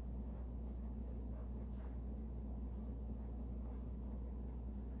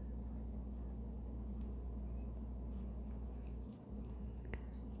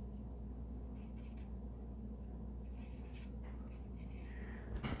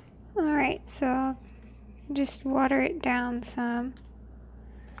 Alright, so I'll just water it down some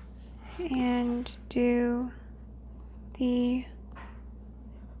and do the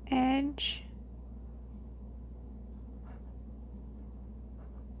edge.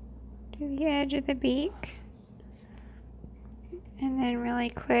 Do the edge of the beak. And then really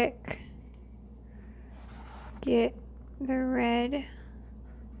quick get the red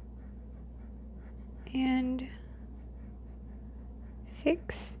and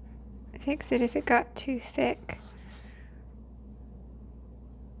fix it if it got too thick.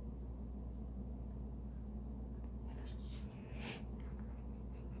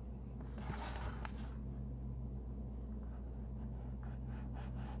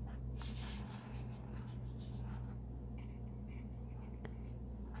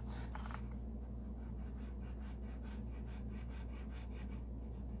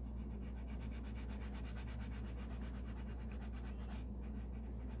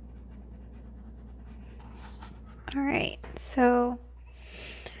 Alright, so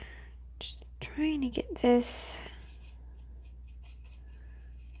just trying to get this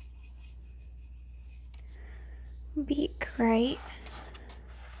beak right.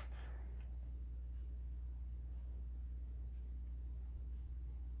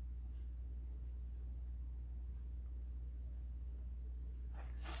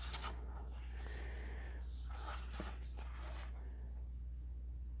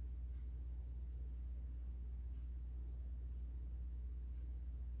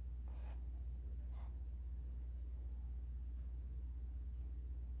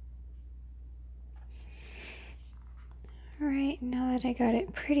 Alright, now that I got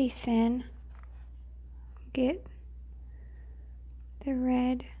it pretty thin, get the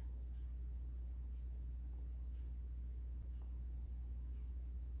red.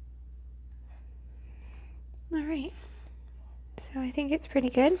 Alright, so I think it's pretty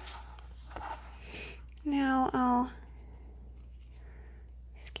good. Now I'll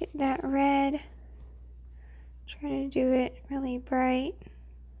just get that red, try to do it really bright.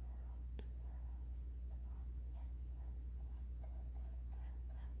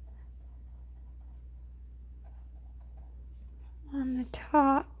 On the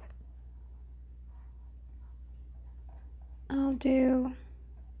top, I'll do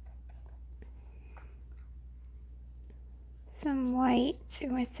some white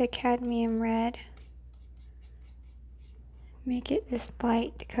with the cadmium red. Make it this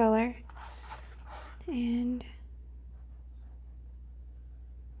light color. And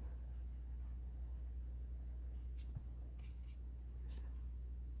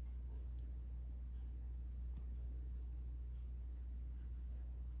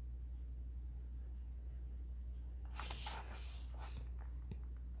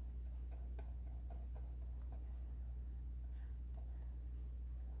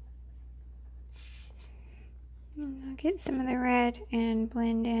I'll get some of the red and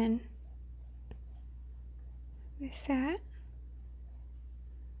blend in with that.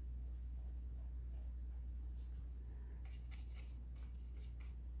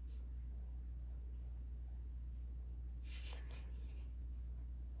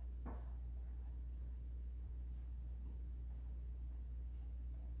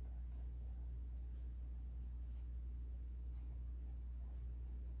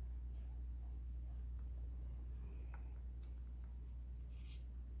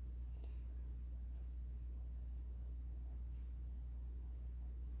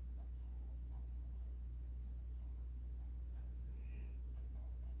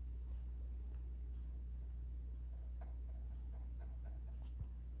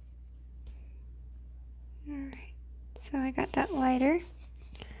 Alright, so I got that lighter,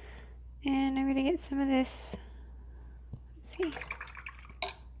 and I'm going to get some of this, let's see,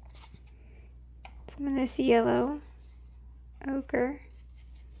 some of this yellow ochre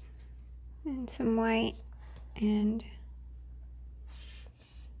and some white, and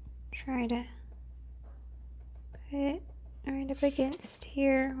try to put it right up against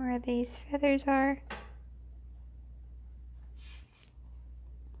here where these feathers are.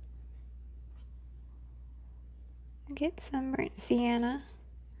 Get some burnt sienna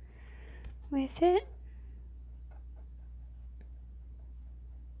with it.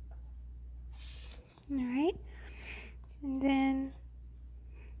 Alright, and then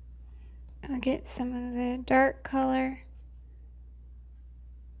I'll get some of the dark color,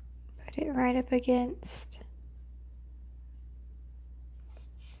 put it right up against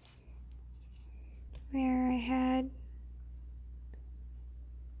where I had,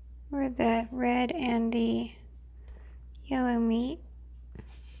 where the red and the yellow meat.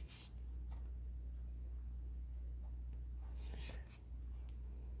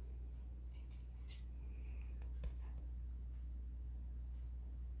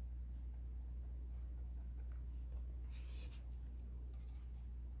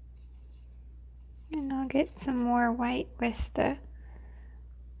 And I'll get some more white with the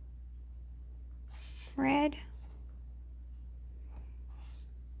red.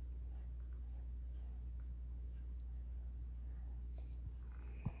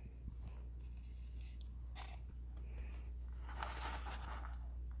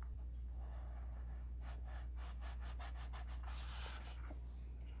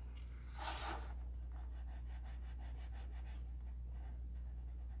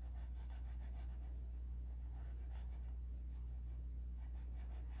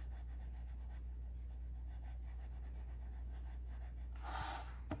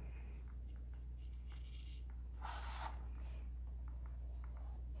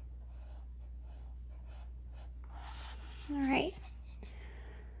 Alright,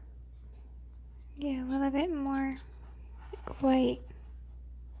 get a little bit more white.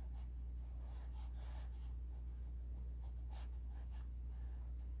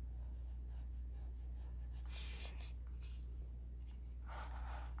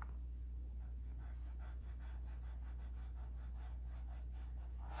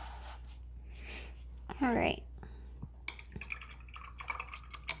 Alright.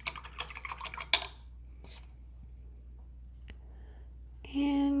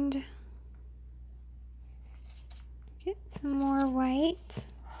 And get some more white.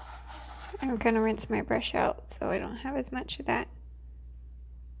 I'm going to rinse my brush out so I don't have as much of that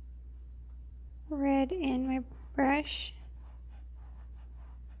red in my brush.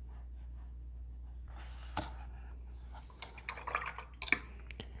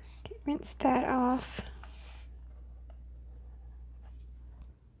 rinse that off.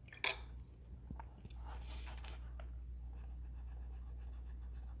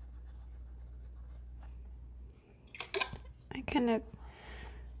 I kind of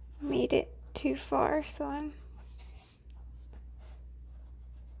made it too far, so I'm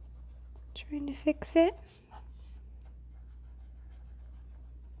trying to fix it.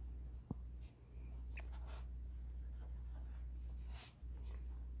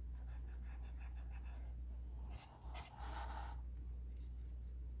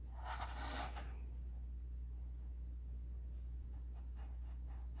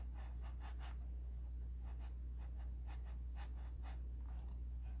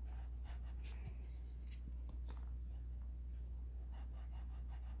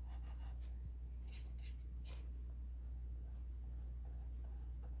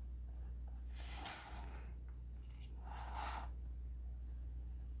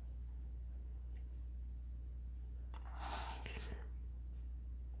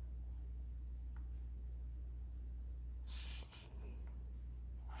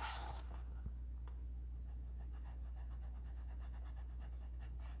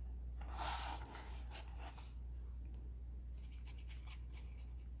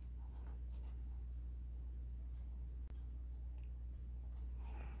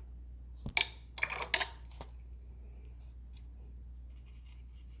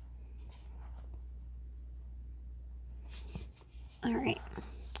 Alright,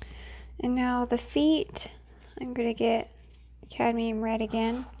 and now the feet, I'm going to get cadmium red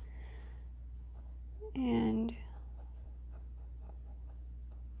again, and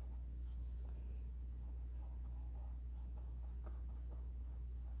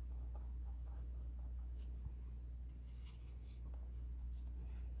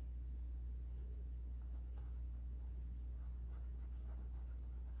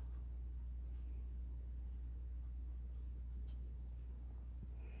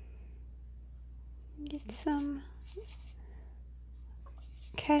get some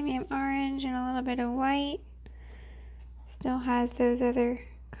cadmium orange and a little bit of white. Still has those other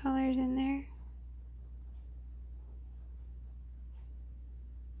colors in there.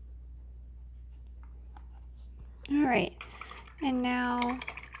 Alright, and now I'm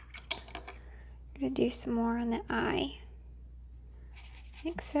going to do some more on the eye.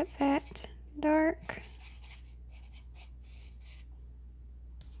 Mix up that dark.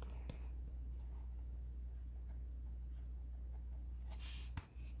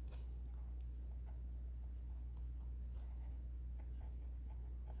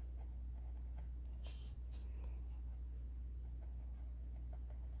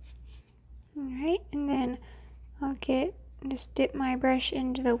 Alright, and then I'll just dip my brush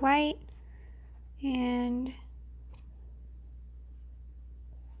into the white and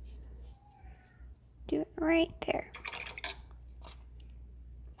do it right there.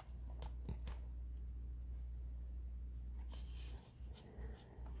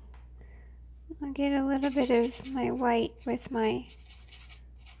 I'll get a little bit of my white with my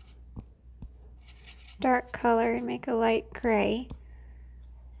dark color and make a light gray.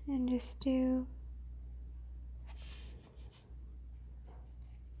 And just do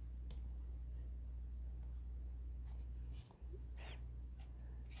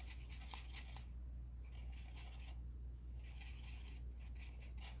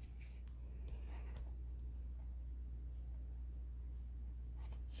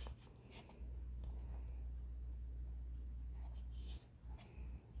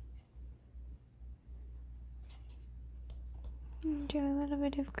a little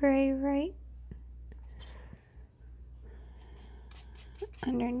bit of gray right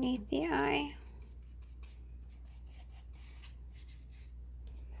underneath the eye.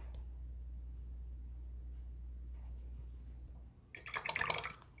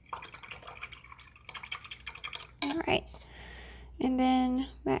 Alright, and then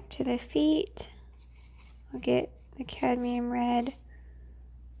back to the feet. I'll get the cadmium red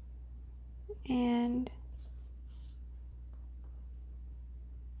and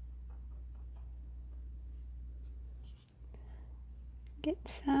get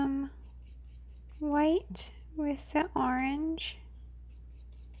some white with the orange,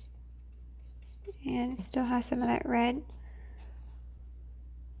 and it still has some of that red.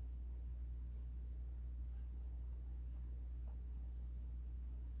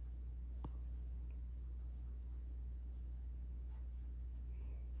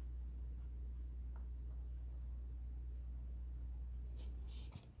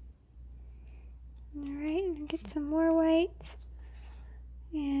 Alright, and get some more whites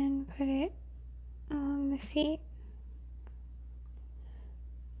and put it on the feet.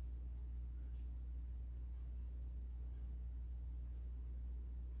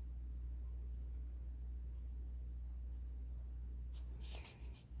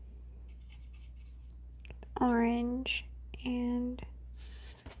 Orange and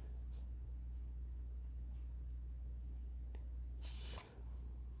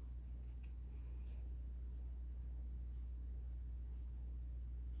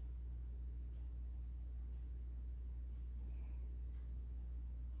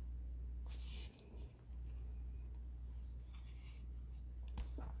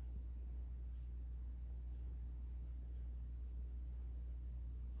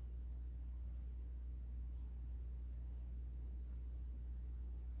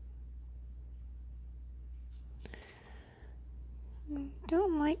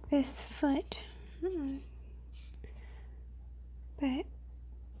don't like this foot, but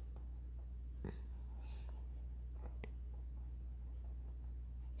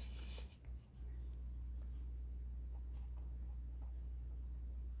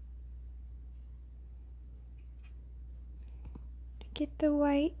to get the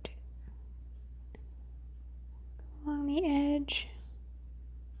white along the edge.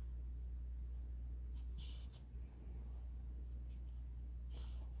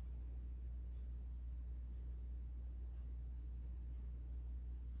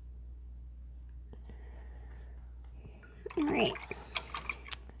 Alright,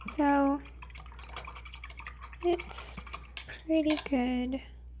 so it's pretty good.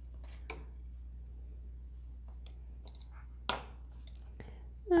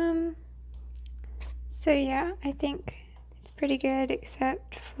 So yeah, I think it's pretty good,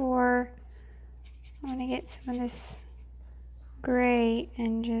 except for I want to get some of this gray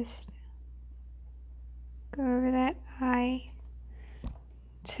and just go over that eye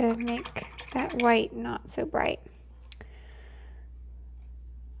to make that white not so bright.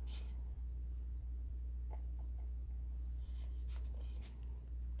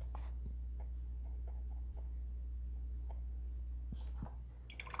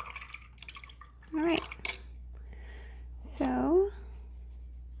 Alright, so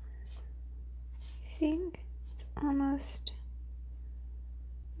I think it's almost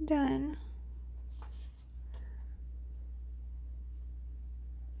done.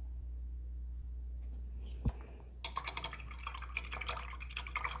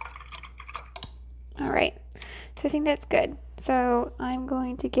 Alright, so I think that's good. So I'm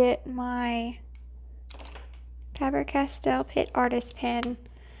going to get my Faber-Castell Pitt Artist pen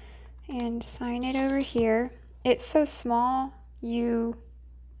and sign it over here. It's so small, you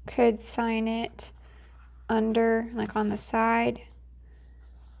could sign it under, like on the side.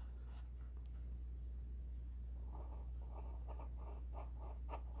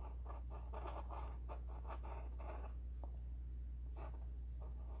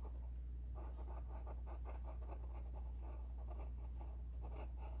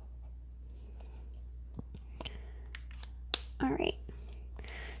 Alright.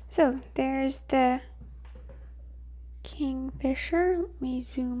 So there's the Kingfisher. Let me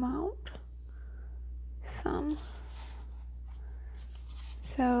zoom out some.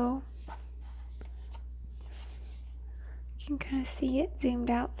 So you can kind of see it zoomed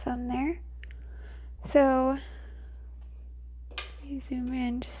out some there. So let me zoom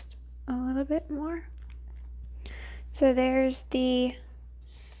in just a little bit more. So there's the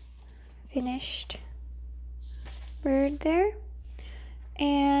finished bird there.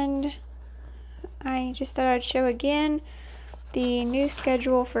 And I just thought I'd show again, the new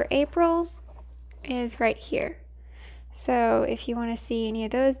schedule for April is right here. So if you want to see any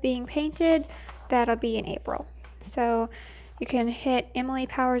of those being painted, that'll be in April. So you can hit Emily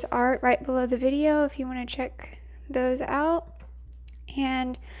Powers Art right below the video if you want to check those out.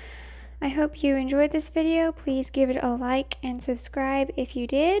 And I hope you enjoyed this video. Please give it a like and subscribe if you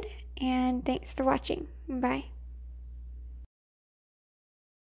did. And thanks for watching. Bye.